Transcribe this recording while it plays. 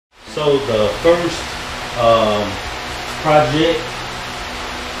So the first project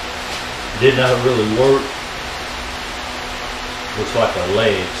did not really work. Looks like a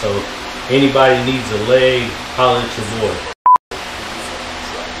leg. So anybody needs a leg, holler at your boy.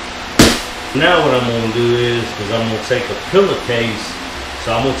 Now what I'm gonna do is, because I'm gonna take a pillowcase,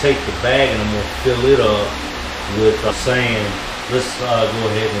 so I'm gonna take the bag and I'm gonna fill it up with sand. Let's go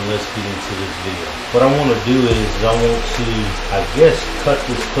ahead and let's get into this video. What I want to do is I want to, I guess, cut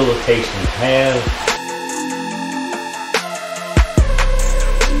this pillowcase in half.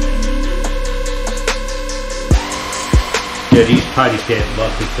 Yeah, these potty cat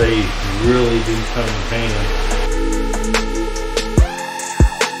buckets, they really do come in handy.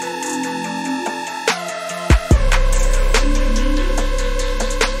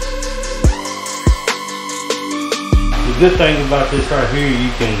 The good thing about this right here,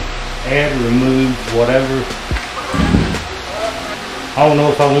 you can add or remove whatever. I don't know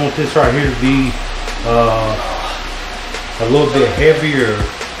if I want this right here to be a little bit heavier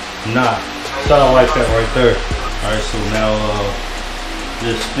or not. So I like that right there. Alright, so now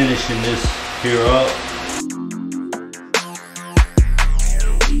just finishing this here up.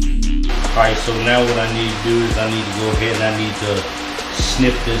 Alright, so now what I need to do is I need to go ahead and I need to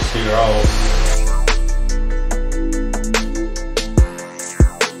snip this here off.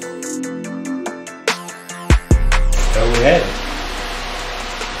 We have it.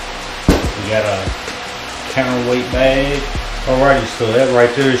 We got a counterweight bag. Alrighty, so that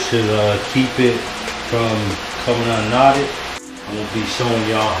right there should keep it from coming unknotted. I'm gonna be showing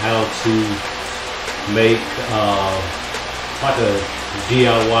y'all how to make like a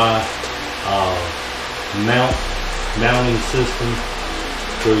DIY mounting system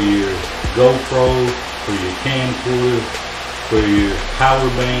for your GoPro, for your camcorder, for your power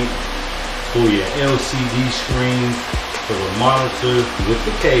bank, for your LCD screen, for the monitor with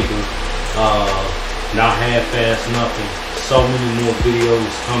the cable, not half-ass nothing. So many more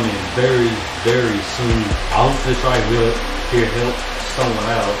videos coming very, very soon. I hope this right here helps someone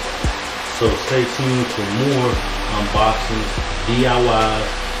out. So stay tuned for more unboxings, DIYs,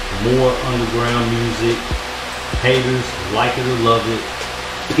 more underground music. Haters, like it or love it.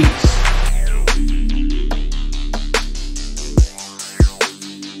 Peace.